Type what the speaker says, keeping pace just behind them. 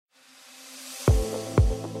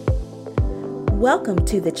Welcome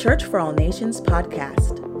to the Church for All Nations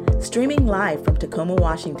podcast, streaming live from Tacoma,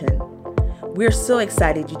 Washington. We're so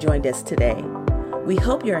excited you joined us today. We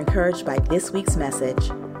hope you're encouraged by this week's message.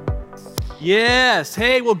 Yes.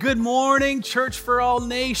 Hey, well, good morning, Church for All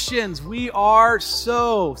Nations. We are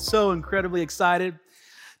so incredibly excited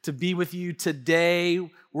to be with you today,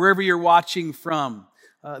 wherever you're watching from.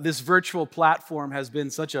 This virtual platform has been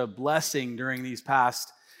such a blessing during these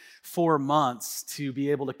past 4 months to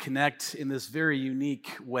be able to connect in this very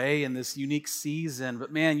unique way, in this unique season.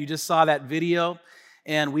 But man, you just saw that video,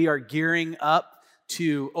 and we are gearing up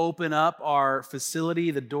to open up our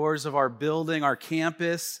facility, the doors of our building, our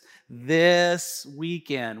campus, this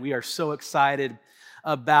weekend. We are so excited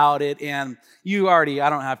about it, and I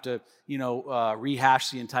don't have to,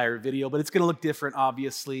 rehash the entire video, but it's going to look different,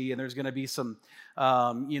 obviously, and there's going to be some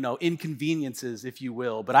inconveniences, if you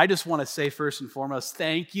will. But I just want to say first and foremost,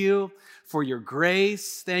 thank you for your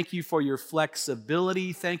grace. Thank you for your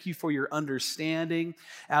flexibility. Thank you for your understanding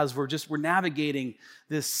as we're navigating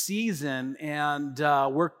this season, and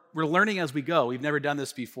we're learning as we go. We've never done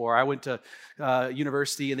this before. I went to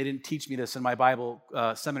university, and they didn't teach me this in my Bible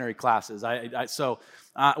seminary classes. So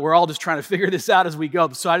we're all just trying to figure this out as we go.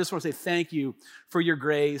 So I just want to say thank you for your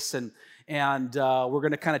grace, and we're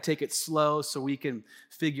going to kind of take it slow so we can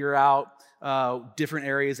figure out different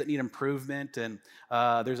areas that need improvement. And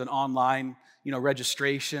there's an online,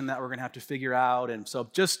 registration that we're going to have to figure out. And so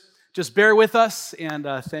just bear with us, and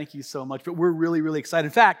thank you so much. But we're really, really excited.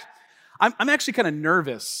 In fact, I'm actually kind of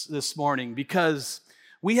nervous this morning because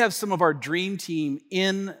we have some of our dream team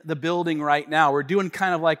in the building right now. We're doing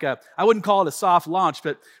kind of like I wouldn't call it a soft launch,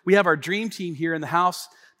 but we have our dream team here in the house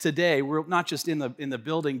today. We're not just in the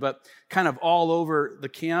building, but kind of all over the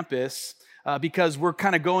campus because we're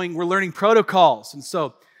learning protocols. And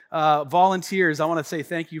so volunteers, I want to say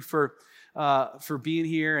thank you for being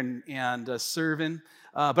here and serving.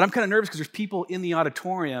 But I'm kind of nervous because there's people in the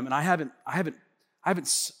auditorium, and I haven't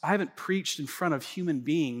preached in front of human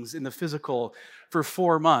beings in the physical for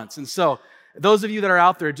 4 months. And so those of you that are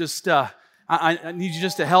out there, just I need you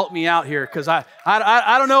just to help me out here because I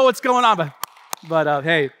don't know what's going on, but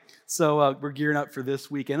hey, so we're gearing up for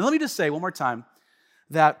this weekend. And let me just say one more time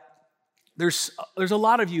that there's a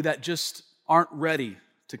lot of you that just aren't ready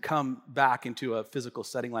to come back into a physical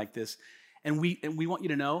setting like this, and we want you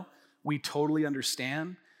to know we totally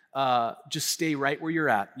understand. Just stay right where you're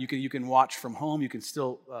at. You can watch from home. You can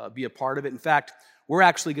still be a part of it. In fact, we're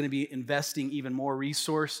actually going to be investing even more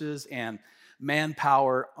resources and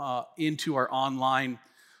manpower into our online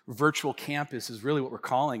virtual campus is really what we're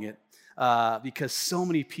calling it, because so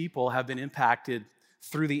many people have been impacted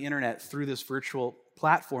through the internet, through this virtual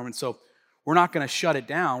platform. And so we're not going to shut it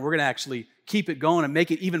down. We're going to actually keep it going and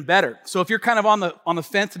make it even better. So if you're kind of on the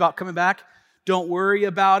fence about coming back, don't worry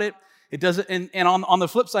about it. It doesn't, and on the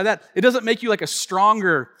flip side of that, it doesn't make you like a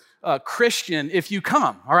stronger Christian if you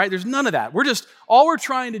come, all right? There's none of that. All we're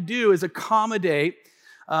trying to do is accommodate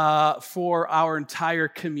for our entire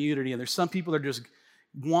community. And there's some people that are just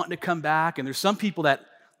wanting to come back, and there's some people that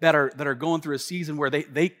are going through a season where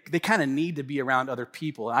they kind of need to be around other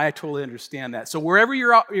people. And I totally understand that. So wherever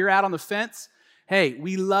you're at on the fence, hey,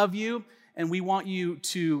 we love you, and we want you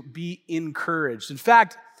to be encouraged. In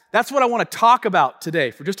fact, that's what I want to talk about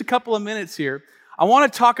today for just a couple of minutes here. I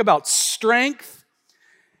want to talk about strength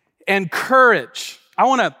and courage. I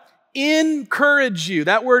want to encourage you.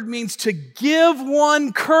 That word means to give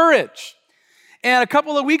one courage. And a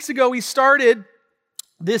couple of weeks ago, we started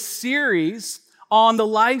this series on the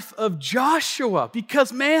life of Joshua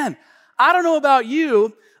because, man, I don't know about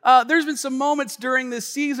you, there's been some moments during this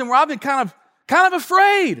season where I've been kind of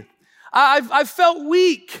afraid. I've felt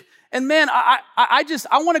weak. And man, I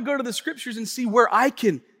want to go to the scriptures and see where I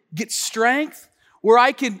can get strength, where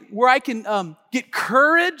I can get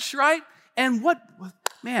courage, right? And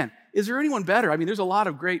is there anyone better? I mean, there's a lot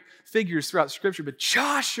of great figures throughout scripture, but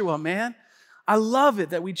Joshua, man, I love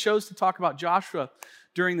it that we chose to talk about Joshua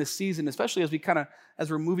during this season, especially as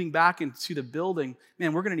we're moving back into the building.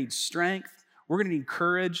 Man, we're going to need strength. We're going to need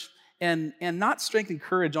courage, and not strength and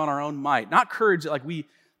courage on our own might, not courage that we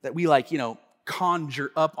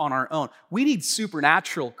conjure up on our own. We need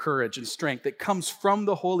supernatural courage and strength that comes from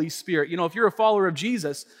the Holy Spirit. If you're a follower of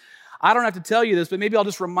Jesus, I don't have to tell you this, but maybe I'll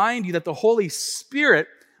just remind you that the Holy Spirit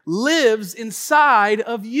lives inside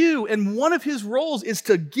of you, and one of his roles is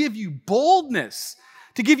to give you boldness,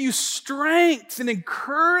 to give you strength and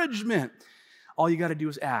encouragement. All you got to do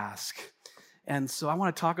is ask. And so I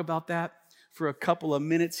want to talk about that for a couple of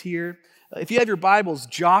minutes here. If you have your Bibles,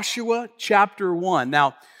 Joshua chapter 1.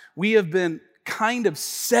 Now, we have been kind of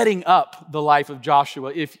setting up the life of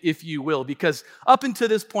Joshua, if you will, because up until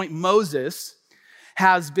this point, Moses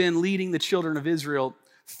has been leading the children of Israel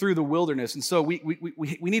through the wilderness. And so we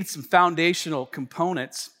need some foundational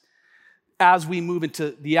components as we move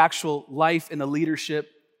into the actual life and the leadership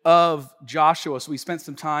of Joshua. So we spent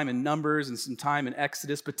some time in Numbers and some time in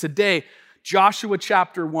Exodus. But today, Joshua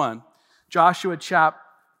chapter 1. Joshua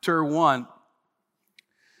chapter 1.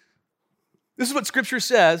 This is what Scripture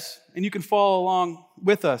says, and you can follow along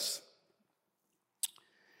with us.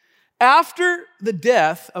 After the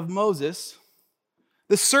death of Moses,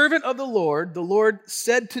 the servant of the Lord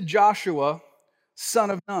said to Joshua, son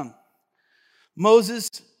of Nun, Moses'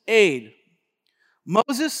 aide,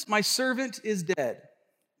 Moses, my servant, is dead.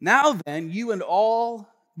 Now then, you and all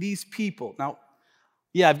these people. Now,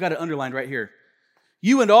 yeah, I've got it underlined right here.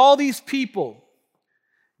 You and all these people,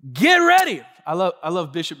 get ready. I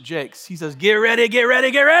love Bishop Jakes. He says, get ready, get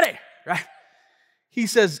ready, get ready. Right? He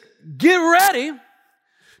says, get ready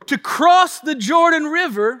to cross the Jordan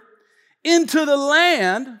River into the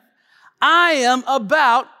land I am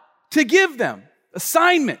about to give them.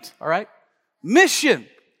 Assignment, all right? Mission.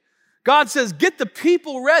 God says, get the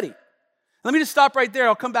people ready. Let me just stop right there.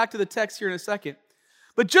 I'll come back to the text here in a second.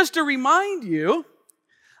 But just to remind you,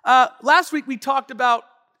 last week we talked about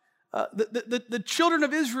the children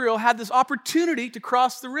of Israel had this opportunity to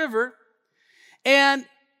cross the river, and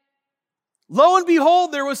lo and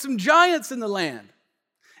behold, there was some giants in the land.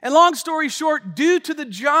 And long story short, due to the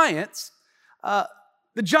giants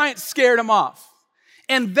scared them off.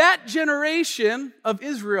 And that generation of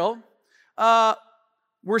Israel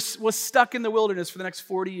was stuck in the wilderness for the next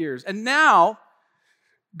 40 years. And now,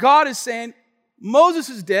 God is saying, Moses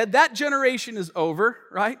is dead. That generation is over,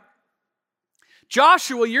 right?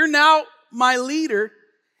 Joshua, you're now my leader.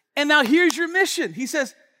 And now here's your mission. He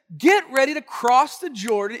says, get ready to cross the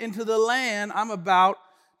Jordan into the land I'm about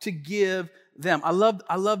to give them. I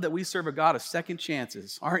love that we serve a God of second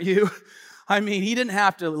chances, aren't you? I mean, he didn't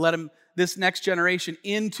have to let this next generation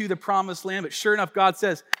into the promised land, but sure enough, God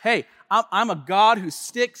says, hey, I'm a God who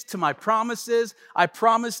sticks to my promises. I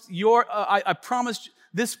promised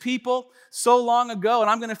this people so long ago, and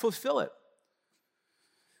I'm going to fulfill it.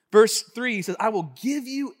 Verse 3, he says, I will give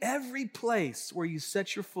you every place where you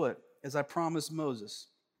set your foot, as I promised Moses.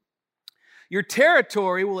 Your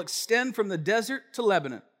territory will extend from the desert to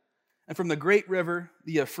Lebanon, and from the great river,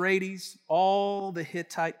 the Euphrates, all the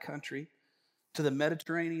Hittite country, to the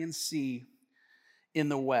Mediterranean Sea in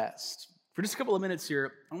the west. For just a couple of minutes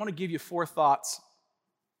here, I want to give you 4 thoughts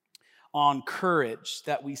on courage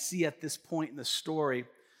that we see at this point in the story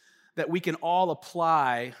that we can all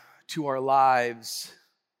apply to our lives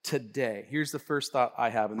today. Here's the first thought I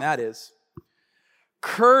have, and that is,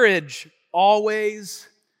 courage always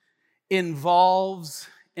involves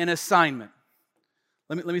an assignment.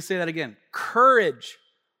 Let me say that again. Courage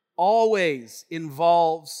always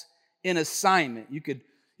involves an assignment. You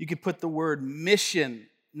could put the word mission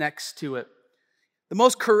next to it. The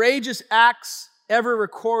most courageous acts ever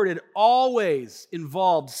recorded always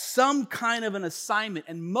involved some kind of an assignment,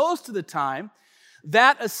 and most of the time,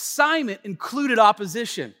 that assignment included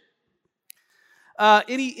opposition.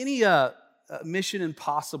 Any Mission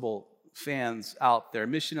Impossible fans out there?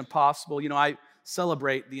 Mission Impossible, I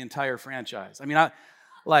celebrate the entire franchise. I mean, I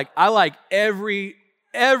like every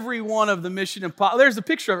one of the Mission Impossible. There's a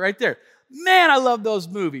picture of it right there. Man, I love those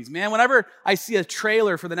movies, man. Whenever I see a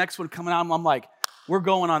trailer for the next one coming out, I'm like, we're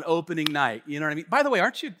going on opening night. You know what I mean? By the way,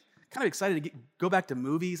 aren't you kind of excited to go back to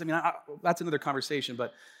movies? I mean, that's another conversation,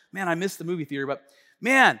 but man, I miss the movie theater. But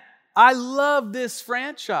man, I love this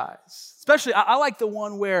franchise. Especially, I like the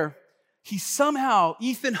one where Ethan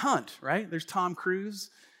Hunt, right? There's Tom Cruise.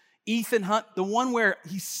 Ethan Hunt, the one where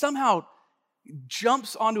he somehow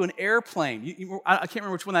jumps onto an airplane. I can't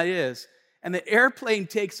remember which one that is. And the airplane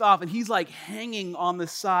takes off, and he's like hanging on the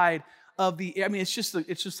side of the. I mean, it's just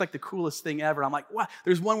like the coolest thing ever. I'm like, wow.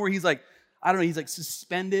 There's one where he's like, I don't know, he's like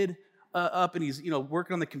suspended up, and he's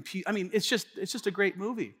working on the computer. I mean, it's just a great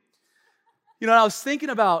movie. I was thinking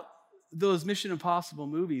about those Mission Impossible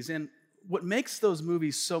movies, and what makes those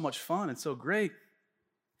movies so much fun and so great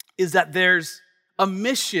is that there's a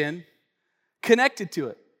mission connected to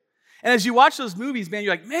it. And as you watch those movies, man,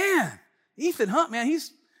 you're like, man, Ethan Hunt, man,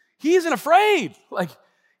 he isn't afraid. Like,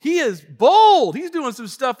 he is bold. He's doing some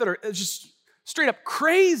stuff that are just straight up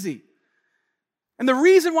crazy. And the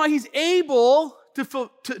reason why he's able to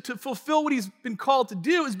fulfill what he's been called to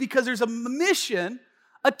do is because there's a mission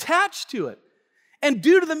attached to it. And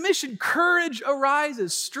due to the mission, courage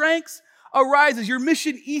arises, strength arises. Your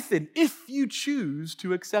mission, Ethan, if you choose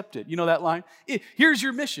to accept it. You know that line? Here's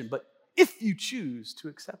your mission, but if you choose to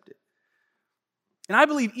accept it. And I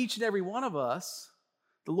believe each and every one of us,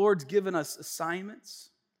 the Lord's given us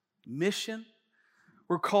assignments, mission.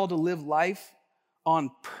 We're called to live life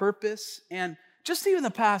on purpose. And just even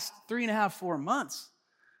the past 3.5, 4 months,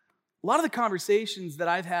 a lot of the conversations that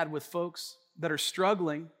I've had with folks that are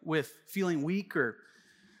struggling with feeling weak or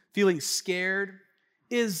feeling scared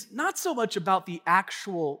is not so much about the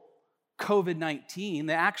actual COVID-19,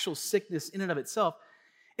 the actual sickness in and of itself.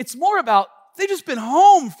 It's more about they've just been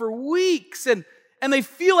home for weeks and they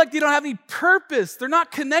feel like they don't have any purpose. They're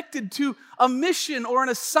not connected to a mission or an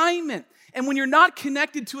assignment. And when you're not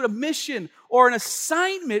connected to a mission or an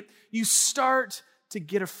assignment, you start to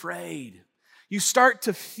get afraid. You start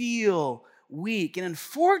to feel weak. And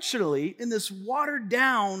unfortunately, in this watered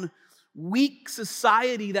down, weak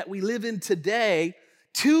society that we live in today,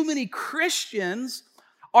 too many Christians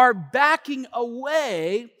are backing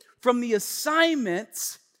away from the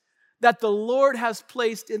assignments that the Lord has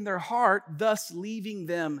placed in their heart, thus leaving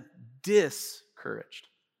them discouraged.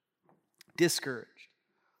 Discouraged.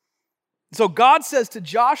 So God says to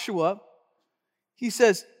Joshua, he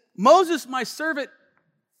says, Moses, my servant,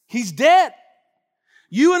 he's dead.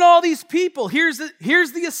 You and all these people, here's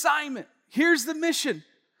the assignment. Here's the mission.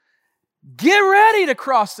 Get ready to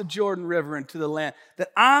cross the Jordan River into the land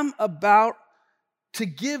that I'm about to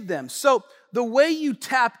give them. So the way you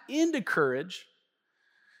tap into courage,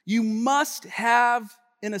 you must have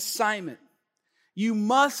an assignment. You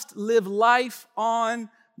must live life on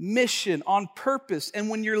mission, on purpose. And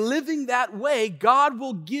when you're living that way, God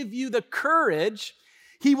will give you the courage.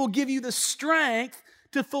 He will give you the strength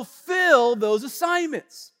to fulfill those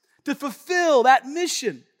assignments, to fulfill that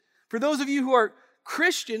mission. For those of you who are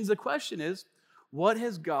Christians, the question is, what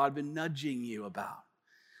has God been nudging you about?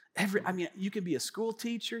 You can be a school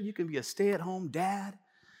teacher, you can be a stay-at-home dad,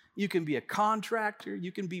 you can be a contractor,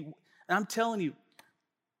 and I'm telling you,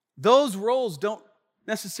 those roles don't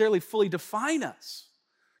necessarily fully define us.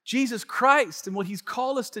 Jesus Christ and what He's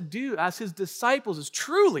called us to do as His disciples is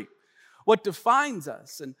truly what defines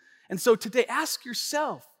us. And so today, ask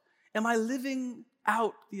yourself, am I living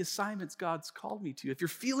out the assignments God's called me to? If you're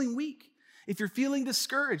feeling weak, if you're feeling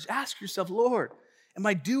discouraged, ask yourself, Lord, am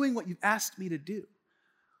I doing what you've asked me to do?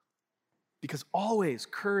 Because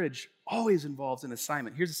courage always involves an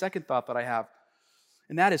assignment. Here's the second thought that I have,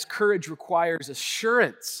 and that is courage requires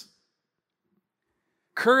assurance.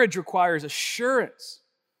 Courage requires assurance,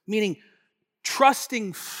 meaning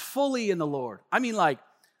trusting fully in the Lord. I mean, like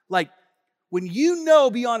when you know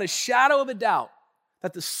beyond a shadow of a doubt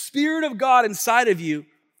that the Spirit of God inside of you,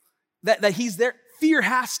 that He's there, fear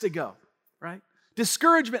has to go, right?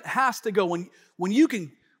 Discouragement has to go. When you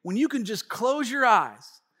can just close your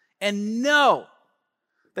eyes and know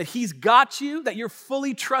that He's got you, that you're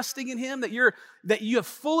fully trusting in Him, that you have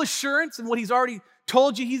full assurance in what He's already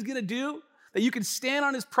told you He's going to do, that you can stand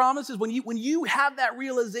on His promises. When you have that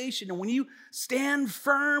realization and when you stand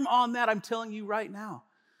firm on that, I'm telling you right now,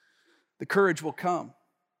 the courage will come.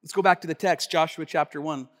 Let's go back to the text, Joshua chapter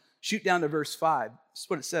 1. Shoot down to verse 5. This is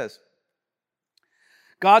what it says.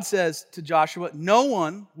 God says to Joshua, no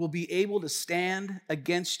one will be able to stand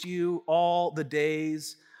against you all the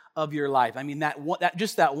days of your life. I mean, that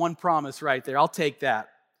one promise right there, I'll take that.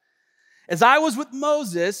 As I was with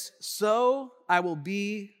Moses, so I will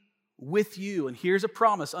be with you. And here's a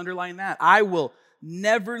promise, underline that. I will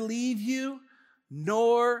never leave you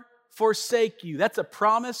nor forsake you. That's a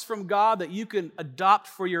promise from God that you can adopt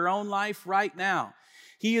for your own life right now.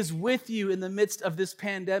 He is with you in the midst of this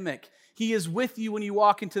pandemic. He is with you when you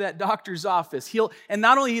walk into that doctor's office. And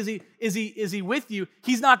not only is he with you,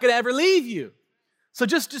 He's not going to ever leave you. So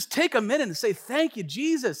just take a minute and say, thank you,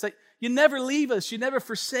 Jesus. That you never leave us. You never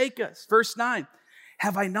forsake us. Verse 9,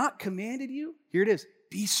 have I not commanded you? Here it is.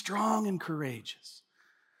 Be strong and courageous.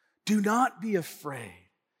 Do not be afraid.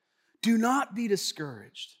 Do not be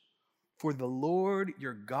discouraged. For the Lord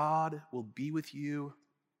your God will be with you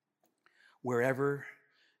wherever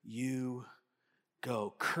you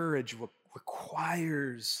go. Courage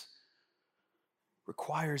requires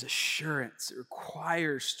assurance. It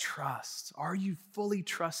requires trust. Are you fully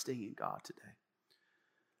trusting in God today?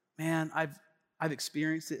 Man, I've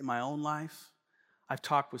experienced it in my own life. I've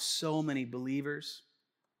talked with so many believers.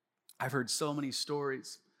 I've heard so many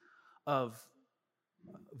stories of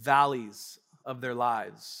valleys of their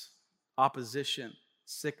lives, opposition,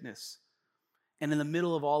 sickness. And in the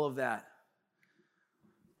middle of all of that,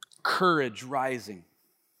 courage rising,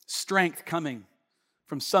 strength coming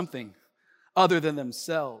from something other than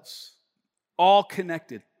themselves, all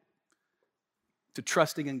connected to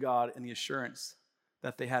trusting in God and the assurance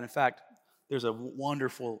that they had. In fact, there's a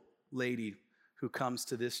wonderful lady who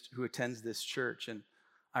attends this church, and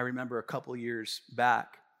I remember a couple years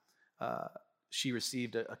back, she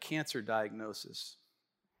received a cancer diagnosis.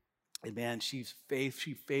 And man, she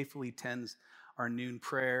faithfully tends our noon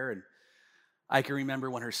prayer. And I can remember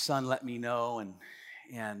when her son let me know,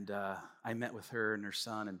 and I met with her and her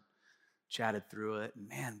son and chatted through it. And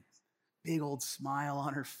man, big old smile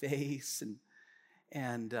on her face.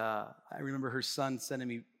 And I remember her son sending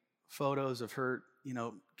me photos of her,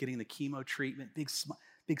 getting the chemo treatment. Big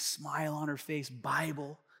smile on her face,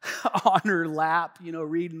 Bible on her lap,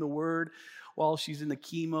 reading the Word while she's in the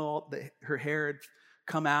chemo. Her hair had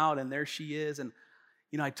come out, and there she is. And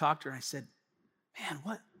I talked to her and I said, "Man,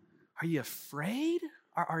 what? Are you afraid?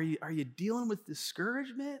 Are you dealing with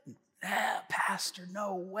discouragement?" And, Pastor,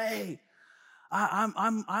 no way.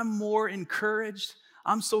 I'm more encouraged.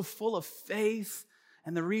 I'm so full of faith.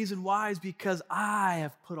 And the reason why is because I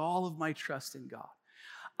have put all of my trust in God.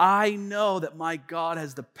 I know that my God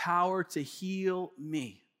has the power to heal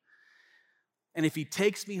me. And if he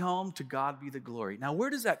takes me home, to God be the glory. Now, where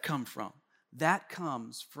does that come from? That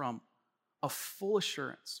comes from a full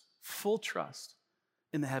assurance, full trust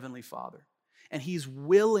in the Heavenly Father. And he's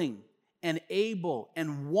willing and able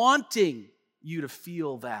and wanting you to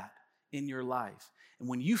feel that in your life. And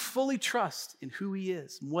when you fully trust in who he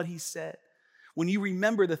is and what he said, when you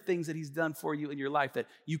remember the things that he's done for you in your life that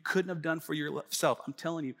you couldn't have done for yourself, I'm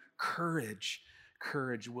telling you, courage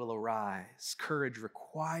will arise. Courage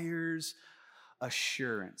requires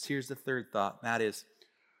assurance. Here's the third thought, and that is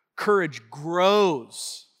courage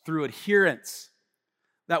grows through adherence.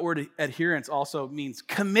 That word adherence also means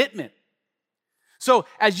commitment. So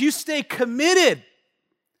as you stay committed,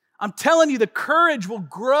 I'm telling you, the courage will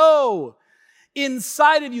grow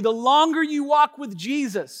inside of you. The longer you walk with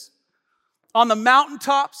Jesus, on the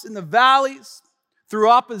mountaintops, in the valleys, through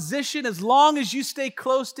opposition, as long as you stay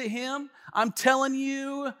close to him, I'm telling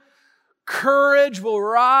you, courage will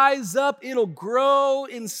rise up. It'll grow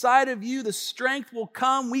inside of you. The strength will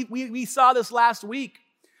come. We saw this last week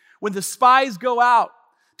when the spies go out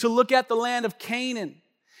to look at the land of Canaan,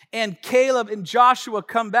 and Caleb and Joshua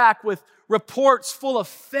come back with reports full of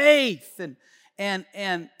faith and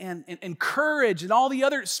courage, and all the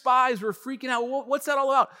other spies were freaking out. What's that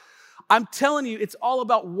all about? I'm telling you, it's all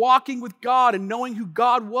about walking with God and knowing who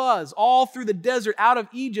God was all through the desert out of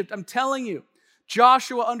Egypt. I'm telling you,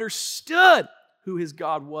 Joshua understood who his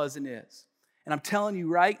God was and is. And I'm telling you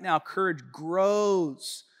right now, courage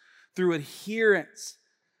grows through adherence,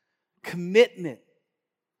 commitment.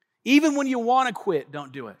 Even when you want to quit,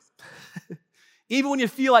 don't do it. Even when you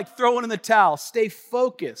feel like throwing in the towel, stay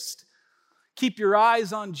focused. Keep your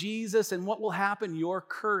eyes on Jesus, and what will happen? Your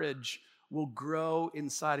courage will grow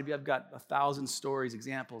inside of you. I've got 1,000 stories,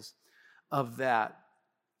 examples of that.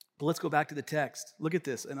 But let's go back to the text. Look at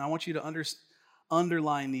this, and I want you to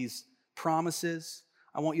underline these promises.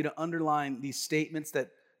 I want you to underline these statements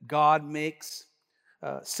that God makes,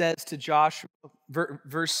 says to Joshua,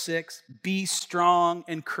 verse 6, be strong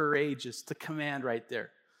and courageous. The command right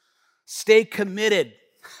there. Stay committed,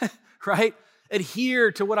 right?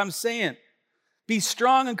 Adhere to what I'm saying. Be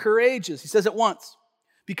strong and courageous. He says it once.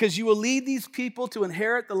 Because you will lead these people to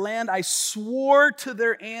inherit the land I swore to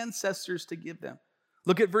their ancestors to give them.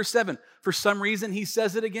 Look at verse 7. For some reason, he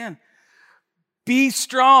says it again. Be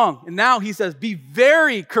strong. And now he says, be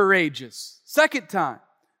very courageous. Second time.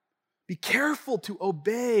 Be careful to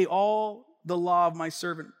obey all the law of my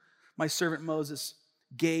servant Moses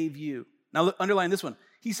gave you. Now look, underline this one.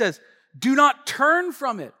 He says, do not turn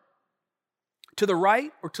from it to the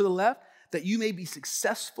right or to the left, that you may be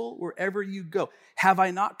successful wherever you go. Have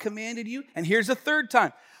I not commanded you? And here's a third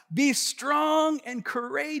time. Be strong and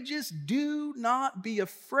courageous. Do not be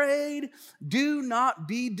afraid. Do not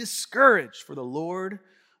be discouraged. For the Lord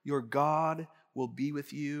your God will be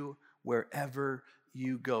with you wherever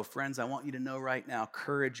you go. Friends, I want you to know right now,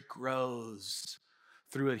 courage grows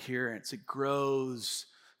through adherence. It grows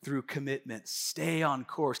through commitment. Stay on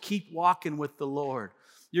course. Keep walking with the Lord.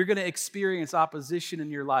 You're going to experience opposition in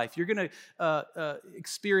your life. You're going to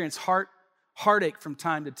experience heartache from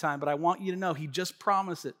time to time. But I want you to know he just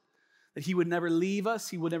promised it, that he would never leave us.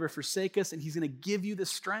 He would never forsake us. And he's going to give you the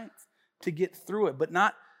strength to get through it. But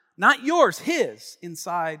not yours, his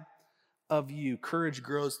inside of you. Courage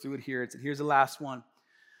grows through adherence. And here's the last one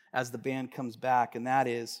as the band comes back. And that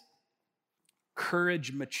is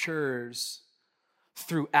courage matures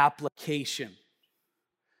through application.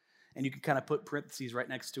 And you can kind of put parentheses right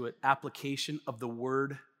next to it. Application of the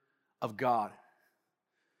Word of God.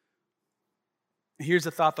 Here's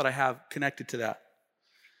a thought that I have connected to that.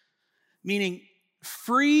 Meaning,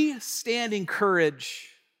 freestanding courage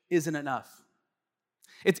isn't enough.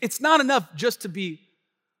 It's not enough just to be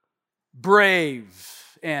brave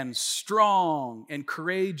and strong and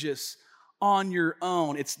courageous on your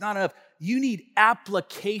own. It's not enough. You need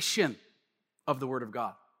application of the Word of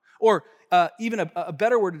God. Or even a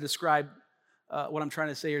better word to describe what I'm trying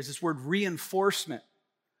to say here is this word reinforcement.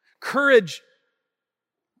 Courage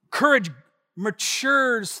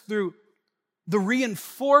matures through the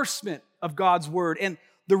reinforcement of God's Word. And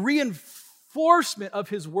the reinforcement of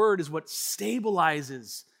His Word is what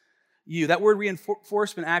stabilizes you. That word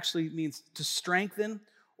reinforcement actually means to strengthen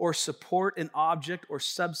or support an object or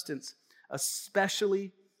substance,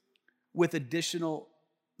 especially with additional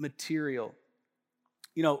material.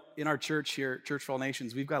 You know, in our church here, Church for All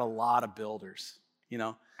Nations, we've got a lot of builders,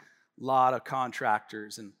 a lot of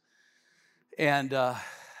contractors. And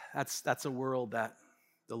that's a world that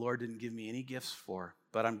the Lord didn't give me any gifts for.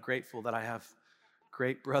 But I'm grateful that I have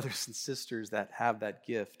great brothers and sisters that have that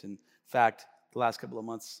gift. And in fact, the last couple of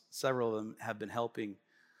months, several of them have been helping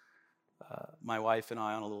my wife and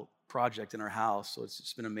I on a little project in our house. So it's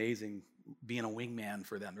just been amazing being a wingman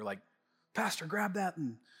for them. They're like, Pastor, grab that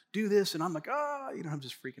and do this. And I'm like, I'm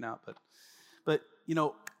just freaking out. But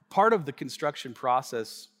part of the construction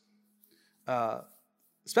process,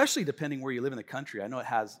 especially depending where you live in the country, I know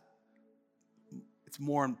it's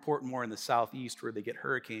more important more in the southeast where they get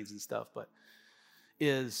hurricanes and stuff, but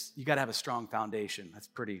is you got to have a strong foundation. That's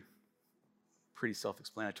pretty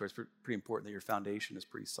self-explanatory. It's pretty important that your foundation is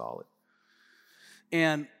pretty solid.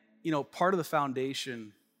 And, part of the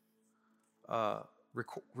foundation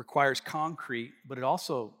requires concrete, but it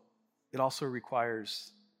also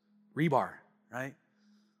requires rebar, right?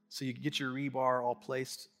 So you get your rebar all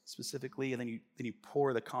placed specifically, and then you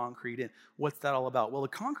pour the concrete in. What's that all about? Well, the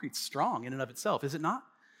concrete's strong in and of itself, is it not?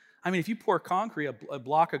 I mean, if you pour concrete, a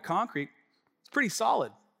block of concrete, it's pretty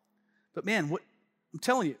solid. But man, what I'm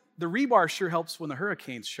telling you, the rebar sure helps when the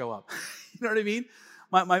hurricanes show up. You know what I mean?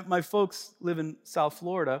 My folks live in South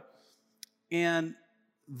Florida, and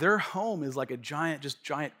their home is like a giant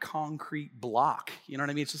concrete block. You know what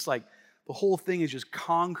I mean? It's just like the whole thing is just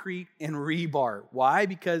concrete and rebar. Why?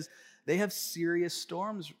 Because they have serious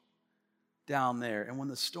storms down there. And when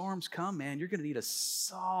the storms come, man, you're going to need a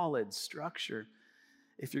solid structure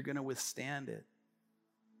if you're going to withstand it.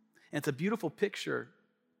 And it's a beautiful picture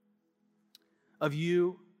of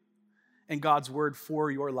you and God's Word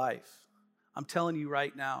for your life. I'm telling you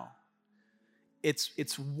right now,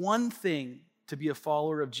 it's one thing to be a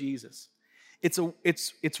follower of Jesus. It's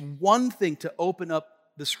one thing to open up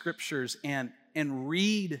the Scriptures and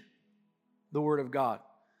read the Word of God.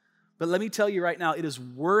 But let me tell you right now, it is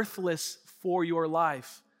worthless for your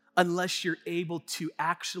life unless you're able to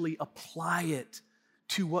actually apply it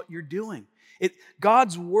to what you're doing.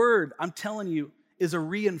 God's Word, I'm telling you, is a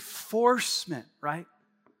reinforcement, right,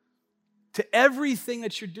 to everything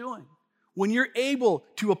that you're doing. When you're able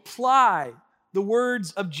to apply the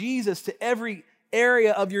words of Jesus to every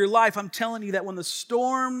area of your life, I'm telling you that when the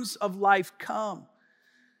storms of life come,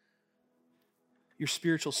 your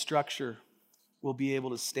spiritual structure will be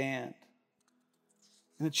able to stand.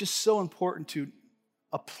 And it's just so important to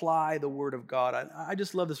apply the Word of God. I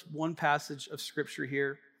just love this one passage of Scripture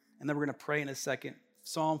here, and then we're going to pray in a second.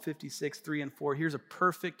 Psalm 56, 3 and 4. Here's a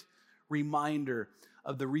perfect reminder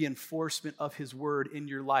of the reinforcement of His Word in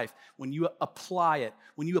your life. When you apply it,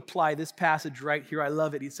 when you apply this passage right here, I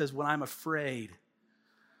love it. He says, when I'm afraid,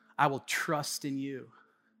 I will trust in you.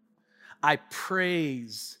 I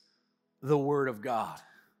praise the Word of God.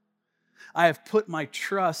 I have put my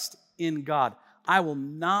trust in God. I will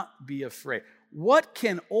not be afraid. What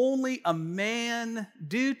can only a man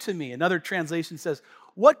do to me? Another translation says,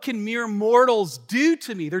 what can mere mortals do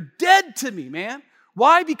to me? They're dead to me, man.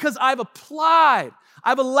 Why? Because I've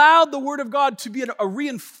allowed the Word of God to be a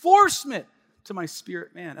reinforcement to my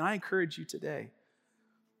spirit, man. And I encourage you today,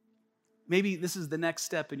 maybe this is the next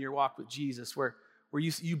step in your walk with Jesus, where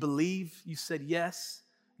you believe, you said yes,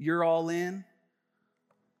 you're all in,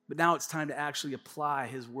 but now it's time to actually apply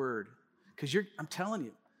His Word. Because I'm telling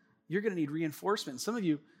you, you're going to need reinforcement. And some of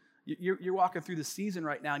you, you're walking through the season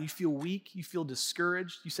right now and you feel weak, you feel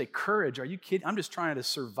discouraged. You say, courage, are you kidding? I'm just trying to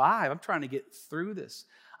survive. I'm trying to get through this.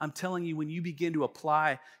 I'm telling you, when you begin to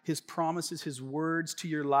apply His promises, His words to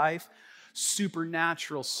your life,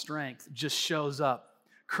 supernatural strength just shows up.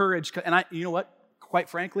 Courage, and you know what? Quite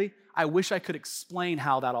frankly, I wish I could explain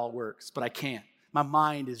how that all works, but I can't. My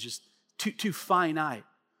mind is just too finite.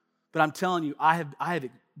 But I'm telling you,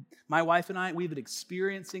 my wife and I, we've been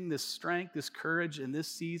experiencing this strength, this courage in this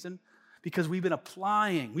season because we've been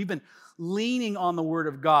applying, we've been leaning on the Word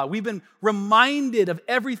of God. We've been reminded of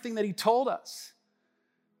everything that He told us.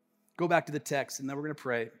 Go back to the text and then we're going to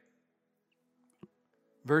pray.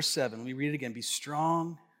 Verse 7, let me read it again. Be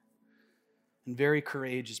strong and very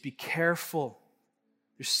courageous. Be careful.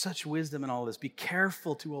 There's such wisdom in all this. Be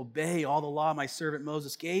careful to obey all the law my servant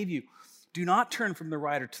Moses gave you. Do not turn from the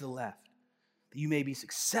right or to the left, that you may be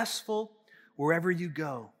successful wherever you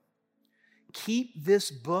go. Keep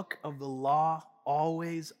this book of the law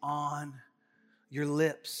always on your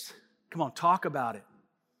lips. Come on, talk about it.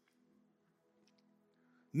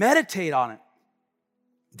 Meditate on it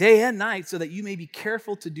day and night so that you may be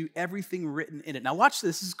careful to do everything written in it. Now watch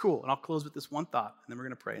this. This is cool. And I'll close with this one thought, and then we're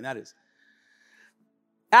going to pray. And that is,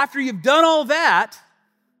 after you've done all that,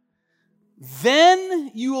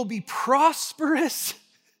 then you will be prosperous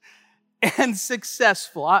and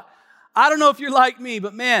successful. I don't know if you're like me,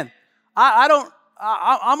 but man,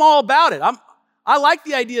 I'm all about it. I like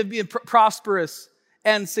the idea of being prosperous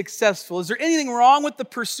and successful. Is there anything wrong with the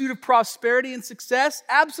pursuit of prosperity and success?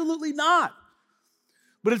 Absolutely not.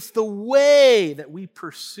 But it's the way that we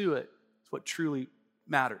pursue it is what truly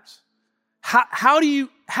matters. How do you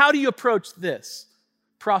approach this?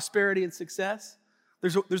 Prosperity and success?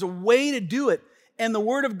 There's a way to do it, and the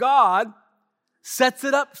Word of God sets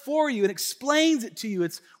it up for you and explains it to you.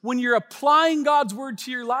 It's when you're applying God's Word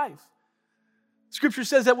to your life. Scripture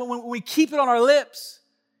says that when we keep it on our lips,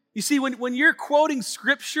 you see, when you're quoting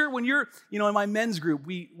Scripture, when you're, in my men's group,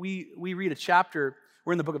 we read a chapter.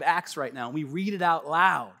 We're in the book of Acts right now, and we read it out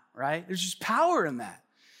loud, right? There's just power in that.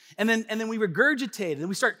 And then we regurgitate,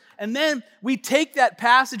 and then we take that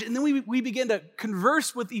passage, and then we begin to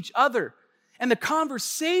converse with each other. And the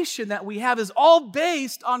conversation that we have is all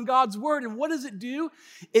based on God's Word. And what does it do?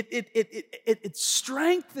 It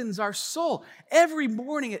strengthens our soul. Every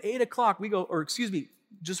morning at 8 o'clock, we go,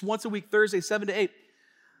 just once a week, Thursday, 7 to 8.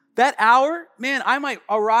 That hour, man, I might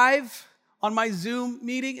arrive on my Zoom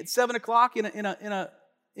meeting at 7 o'clock in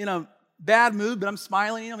a bad mood, but I'm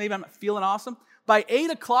smiling, maybe I'm not feeling awesome. By 8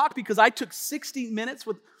 o'clock, because I took 60 minutes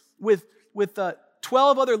with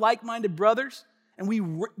 12 other like-minded brothers, and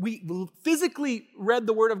we physically read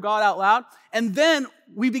the Word of God out loud, and then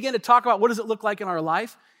we began to talk about what does it look like in our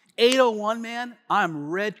life. 8:01, man, I'm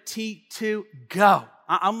ready to go.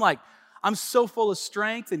 I'm so full of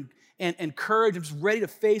strength and courage. I'm just ready to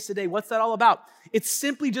face the day. What's that all about? It's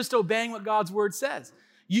simply just obeying what God's Word says.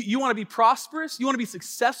 You want to be prosperous? You want to be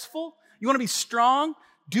successful? You want to be strong?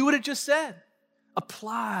 Do what it just said.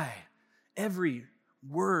 Apply every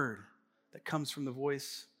word that comes from the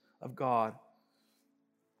voice of God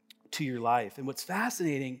to your life. And what's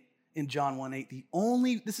fascinating in John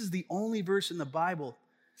 1:8, this is the only verse in the Bible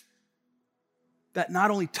that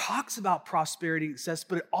not only talks about prosperity and success,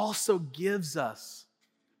 but it also gives us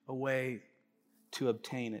a way to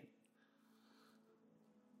obtain it.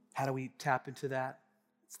 How do we tap into that?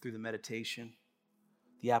 It's through the meditation,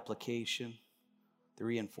 the application, the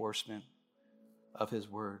reinforcement of His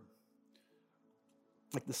Word.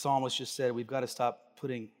 Like the psalmist just said, we've got to stop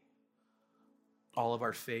putting all of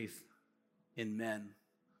our faith in men,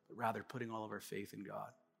 but rather putting all of our faith in God.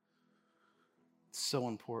 It's so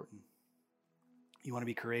important. You want to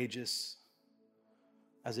be courageous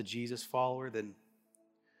as a Jesus follower, then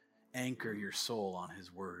anchor your soul on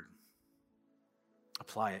His Word.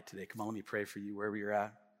 Apply it today. Come on, let me pray for you wherever you're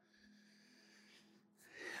at.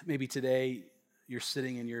 Maybe today you're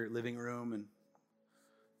sitting in your living room and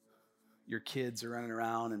your kids are running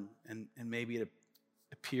around and maybe it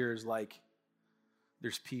appears like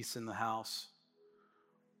there's peace in the house.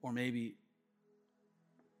 Or maybe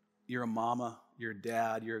you're a mama, you're a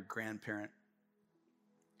dad, you're a grandparent,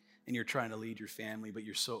 and you're trying to lead your family, but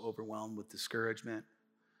you're so overwhelmed with discouragement,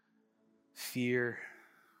 fear,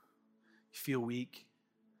 you feel weak.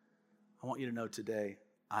 I want you to know today,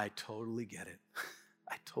 I totally get it.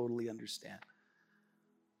 I totally understand.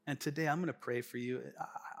 And today I'm going to pray for you.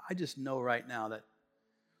 I just know right now that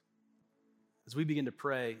as we begin to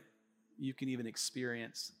pray, you can even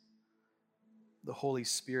experience the Holy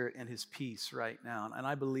Spirit and His peace right now. And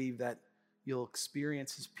I believe that you'll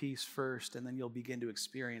experience His peace first, and then you'll begin to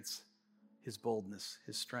experience His boldness,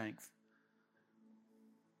 His strength,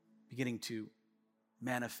 beginning to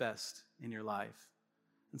manifest in your life.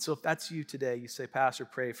 And so if that's you today, you say, Pastor,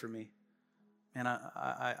 pray for me. Man,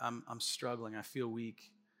 I'm struggling. I feel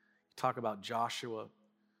weak. You talk about Joshua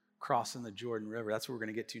crossing the Jordan River. That's what we're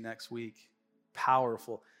going to get to next week.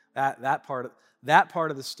 Powerful. That part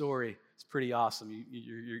of the story is pretty awesome.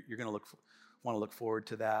 You're going to want to look forward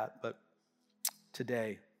to that. But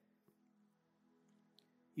today,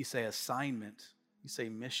 you say assignment. You say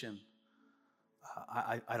mission.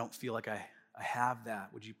 I don't feel like I have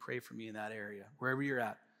that. Would you pray for me in that area? Wherever you're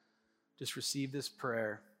at, just receive this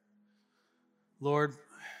prayer. Lord,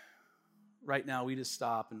 right now we just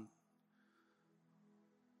stop, and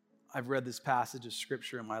I've read this passage of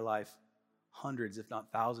Scripture in my life hundreds, if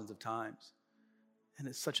not thousands of times. And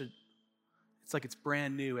it's like it's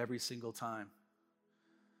brand new every single time.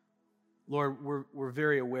 Lord, we're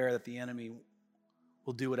very aware that the enemy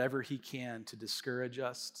will do whatever he can to discourage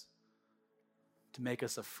us, to make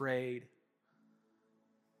us afraid.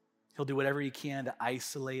 He'll do whatever he can to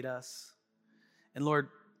isolate us. And Lord,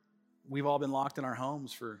 we've all been locked in our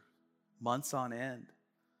homes for months on end.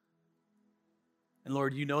 And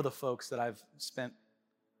Lord, you know the folks that I've spent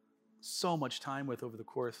so much time with over the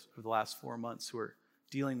course of the last 4 months who are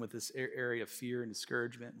dealing with this area of fear and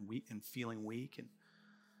discouragement and feeling weak. And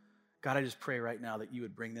God, I just pray right now that you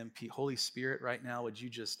would bring them peace. Holy Spirit, right now, would you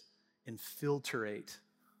just infiltrate?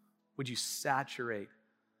 Would you saturate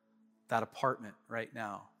that apartment right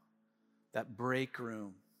now, that break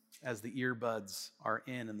room, as the earbuds are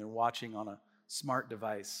in and they're watching on a smart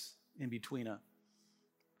device in between a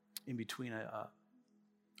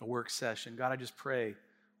work session. God, I just pray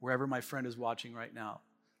wherever my friend is watching right now,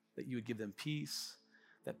 that you would give them peace,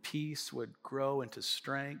 that peace would grow into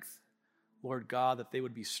strength. Lord God, that they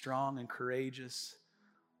would be strong and courageous.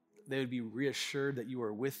 They would be reassured that you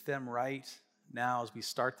are with them right now as we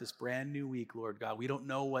start this brand new week, Lord God. We don't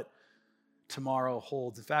know what tomorrow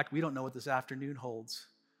holds. In fact, we don't know what this afternoon holds.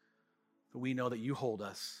 But we know that you hold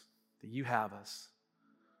us, that you have us.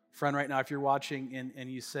 Friend, right now, if you're watching and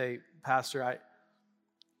you say, Pastor,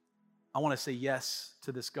 I want to say yes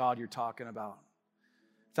to this God you're talking about.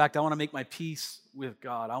 In fact, I want to make my peace with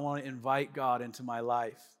God. I want to invite God into my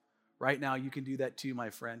life. Right now, you can do that too, my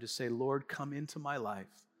friend. Just say, Lord, come into my life.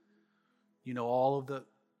 You know all of the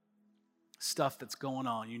stuff that's going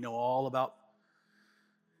on. You know all about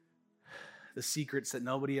the secrets that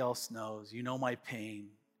nobody else knows. You know my pain.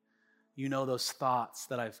 You know those thoughts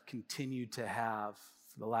that I've continued to have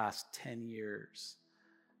for the last 10 years.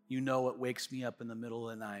 You know what wakes me up in the middle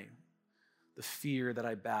of the night. The fear that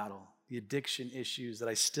I battle. The addiction issues that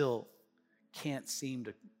I still can't seem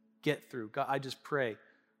to get through. God, I just pray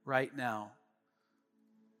right now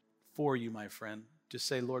for you, my friend. Just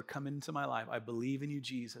say, Lord, come into my life. I believe in you,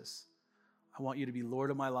 Jesus. I want you to be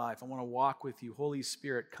Lord of my life. I want to walk with you. Holy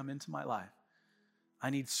Spirit, come into my life. I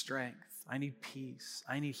need strength. I need peace.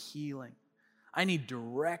 I need healing. I need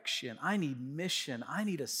direction. I need mission. I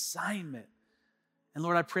need assignment. And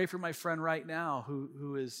Lord, I pray for my friend right now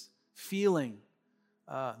who is feeling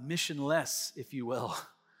missionless, if you will.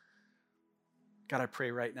 God, I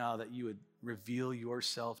pray right now that you would reveal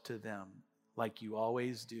yourself to them like you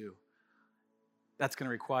always do. That's going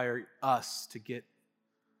to require us to get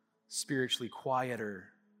spiritually quieter,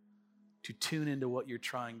 to tune into what you're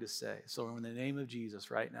trying to say. So in the name of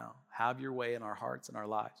Jesus right now, have your way in our hearts and our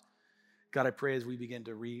lives. God, I pray as we begin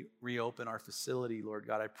to reopen our facility, Lord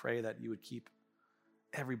God, I pray that you would keep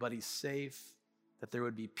everybody safe, that there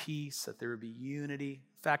would be peace, that there would be unity.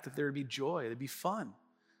 In fact, that there would be joy, there'd be fun.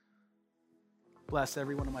 Bless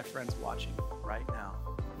every one of my friends watching right now.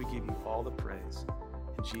 We give you all the praise.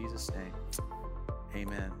 In Jesus' name,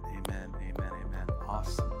 amen, amen, amen, amen.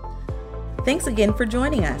 Awesome. Thanks again for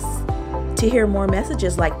joining us. To hear more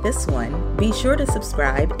messages like this one, be sure to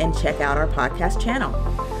subscribe and check out our podcast channel.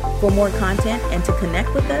 For more content and to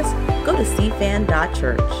connect with us, go to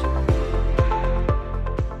cfan.church.